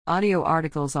Audio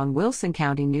articles on Wilson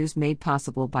County News made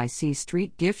possible by C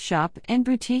Street Gift Shop and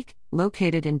Boutique,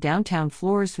 located in downtown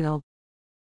Floresville.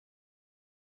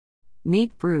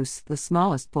 Meet Bruce, the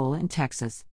smallest bull in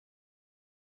Texas.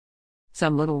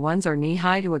 Some little ones are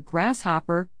knee-high to a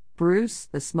grasshopper. Bruce,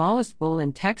 the smallest bull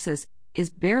in Texas, is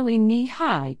barely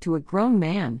knee-high to a grown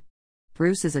man.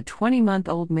 Bruce is a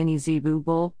 20-month-old mini zebu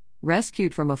bull,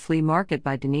 rescued from a flea market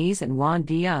by Denise and Juan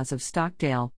Diaz of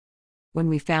Stockdale. When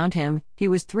we found him, he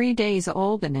was 3 days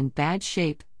old and in bad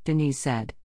shape, Denise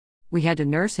said. We had to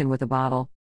nurse him with a bottle.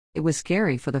 It was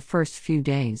scary for the first few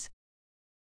days.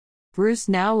 Bruce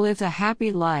now lives a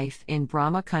happy life in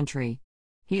Brahma country.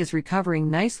 He is recovering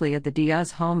nicely at the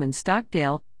Diaz home in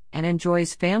Stockdale and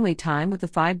enjoys family time with the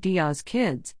 5 Diaz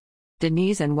kids.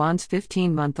 Denise and Juan's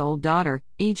 15-month-old daughter,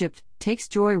 Egypt, takes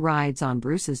joy rides on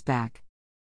Bruce's back.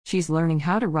 She's learning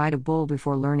how to ride a bull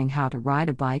before learning how to ride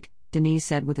a bike, Denise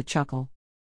said with a chuckle.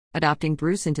 Adopting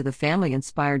Bruce into the family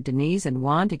inspired Denise and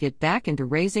Juan to get back into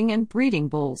raising and breeding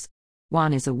bulls.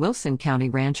 Juan is a Wilson County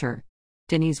rancher.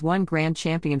 Denise won grand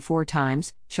champion 4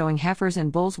 times, showing heifers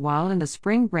and bulls while in the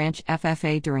Spring Branch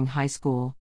FFA during high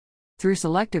school. Through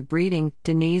selective breeding,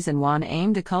 Denise and Juan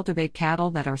aim to cultivate cattle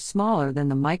that are smaller than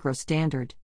the micro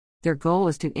standard. Their goal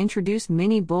is to introduce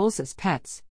mini bulls as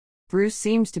pets. Bruce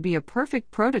seems to be a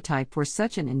perfect prototype for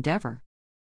such an endeavor.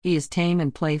 He is tame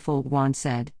and playful, Juan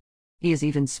said. He is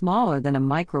even smaller than a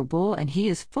micro bull and he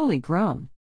is fully grown.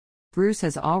 Bruce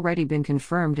has already been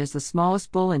confirmed as the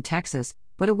smallest bull in Texas,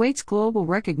 but awaits global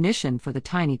recognition for the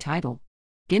tiny title.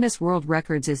 Guinness World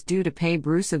Records is due to pay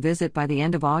Bruce a visit by the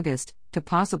end of August, to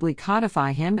possibly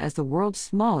codify him as the world's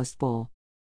smallest bull.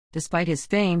 Despite his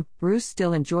fame, Bruce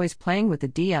still enjoys playing with the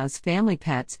Diaz family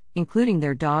pets, including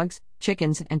their dogs,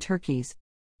 chickens, and turkeys.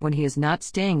 When he is not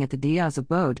staying at the Diaz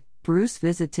abode, Bruce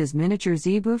visits his miniature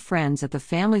zebu friends at the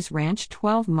family's ranch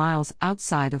 12 miles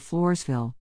outside of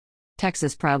Floresville.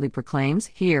 Texas proudly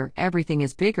proclaims, "Here, everything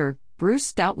is bigger." Bruce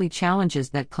stoutly challenges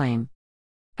that claim.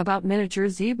 About miniature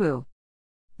zebu.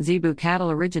 Zebu cattle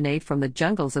originate from the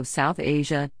jungles of South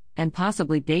Asia, and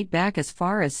possibly date back as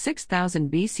far as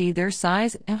 6000 BC. Their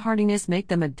size and hardiness make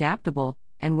them adaptable,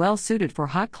 and well suited for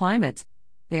hot climates.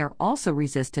 They are also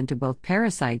resistant to both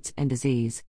parasites and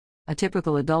disease. A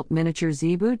typical adult miniature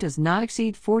zebu does not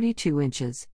exceed 42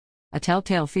 inches. A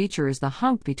telltale feature is the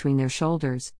hump between their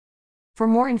shoulders. For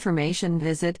more information,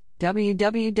 visit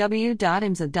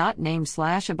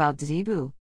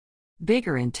www.imza.name/aboutzebu.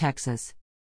 Bigger in Texas.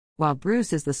 While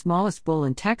Bruce is the smallest bull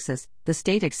in Texas, the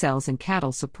state excels in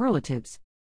cattle superlatives.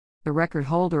 The record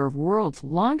holder of world's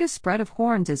longest spread of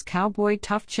horns is Cowboy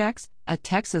Tough Checks, a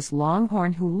Texas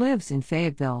Longhorn who lives in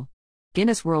Fayetteville.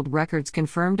 Guinness World Records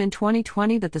confirmed in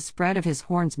 2020 that the spread of his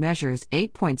horns measures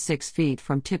 8.6 feet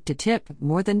from tip to tip,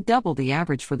 more than double the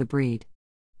average for the breed.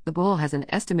 The bull has an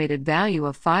estimated value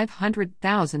of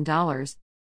 $500,000.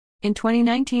 In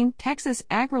 2019, Texas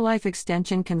AgriLife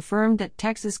Extension confirmed that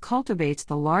Texas cultivates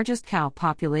the largest cow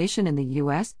population in the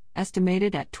U.S.,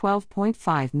 estimated at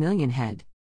 12.5 million head.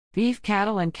 Beef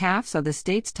cattle and calves are the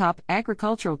state's top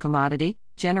agricultural commodity,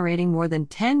 generating more than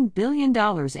 $10 billion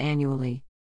annually.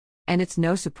 And it's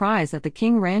no surprise that the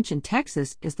King Ranch in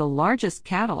Texas is the largest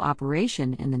cattle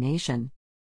operation in the nation.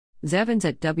 Zevins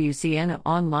at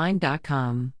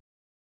WCNOnline.com